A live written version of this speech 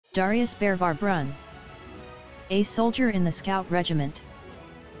Darius Baer-Varbrun, a soldier in the Scout Regiment.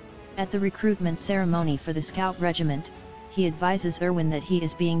 At the recruitment ceremony for the Scout Regiment, he advises Erwin that he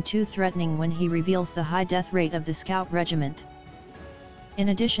is being too threatening when he reveals the high death rate of the Scout Regiment. In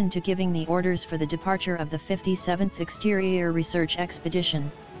addition to giving the orders for the departure of the 57th Exterior Research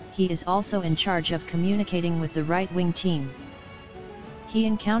Expedition, he is also in charge of communicating with the right-wing team. He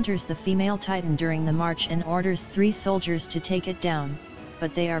encounters the female Titan during the march and orders 3 soldiers to take it down,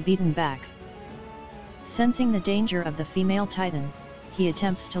 but they are beaten back. Sensing the danger of the female Titan, he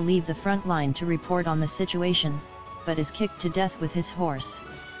attempts to leave the front line to report on the situation, but is kicked to death with his horse.